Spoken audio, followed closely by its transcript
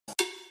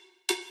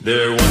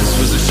There once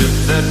was a ship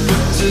that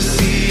put to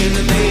sea, and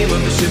the name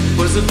of the ship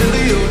was a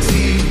Billy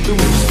O.T. The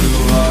waves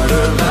flew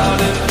harder,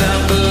 loud and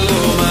down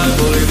below, my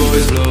bully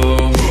boys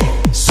blow.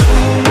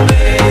 Soon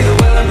may the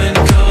Wellerman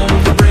come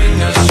to bring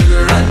us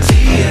sugar and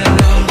tea and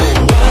rum.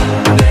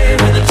 One day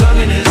when the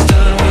tonguing is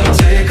done, we'll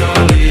take our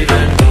leave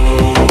and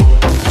go.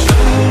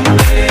 Soon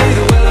may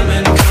the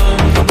Wellerman come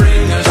to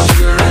bring us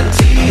sugar and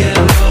tea and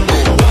rum.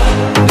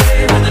 One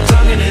day when the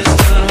tonguing is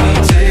done,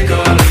 we'll take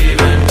our leave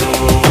and go.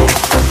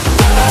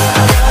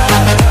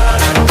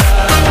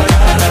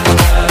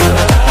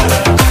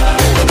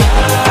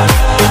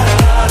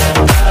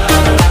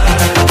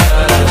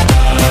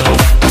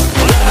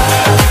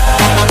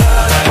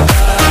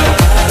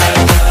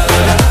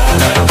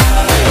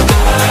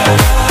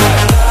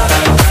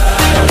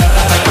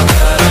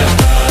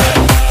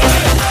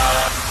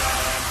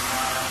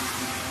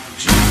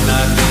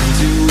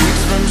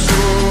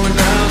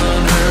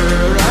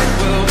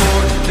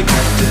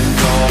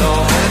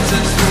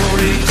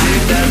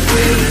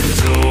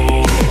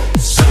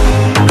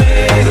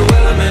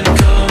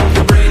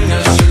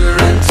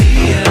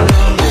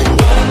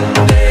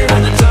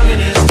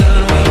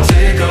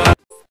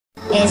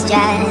 It's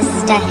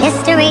just a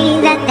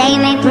history that they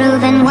may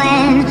prove, and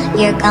when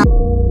you're gone,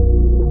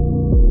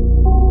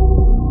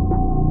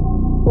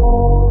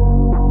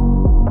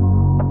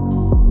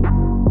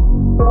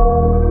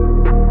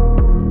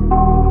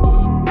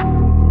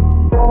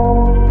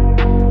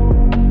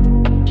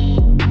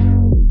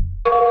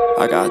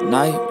 I got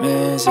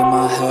nightmares in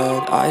my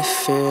head, I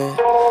fear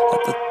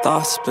that the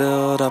thoughts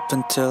build up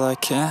until I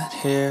can't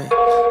hear,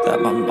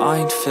 that my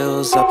mind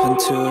fills up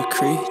into a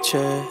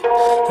creature,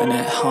 and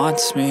it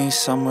haunts me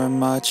somewhere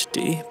much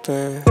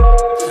deeper.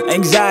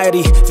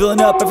 Anxiety,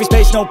 filling up every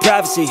space, no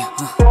privacy,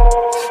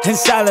 and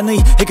silently,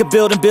 it could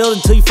build and build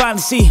until you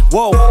finally see,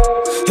 whoa,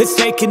 it's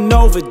taking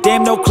over,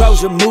 damn no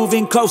closure,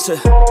 moving closer.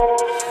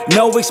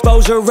 No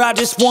exposure, I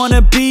just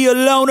wanna be a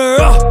loner.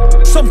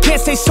 Some can't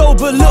stay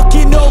sober,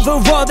 looking over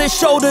all their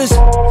shoulders,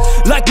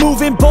 like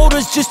moving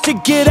boulders just to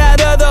get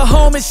out of the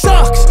home. It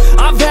sucks,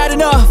 I've had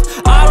enough,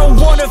 I don't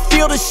wanna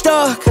feel the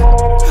stuck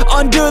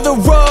under the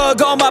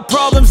rug, all my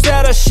problems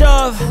that I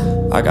shove.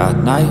 I got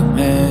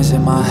nightmares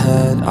in my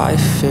head, I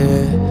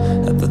fear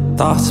that the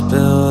thoughts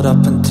build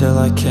up until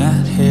I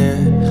can't hear,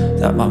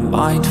 that my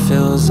mind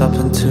fills up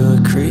into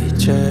a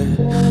creature,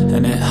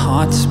 and it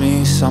haunts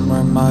me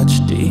somewhere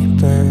much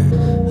deeper.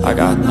 I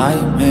got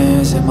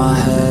nightmares in my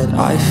head,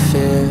 I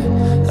fear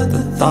that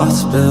the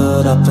thoughts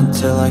build up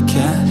until I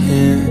can't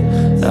hear,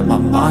 that my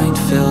mind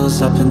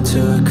fills up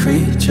into a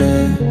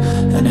creature,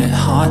 and it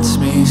haunts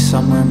me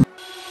somewhere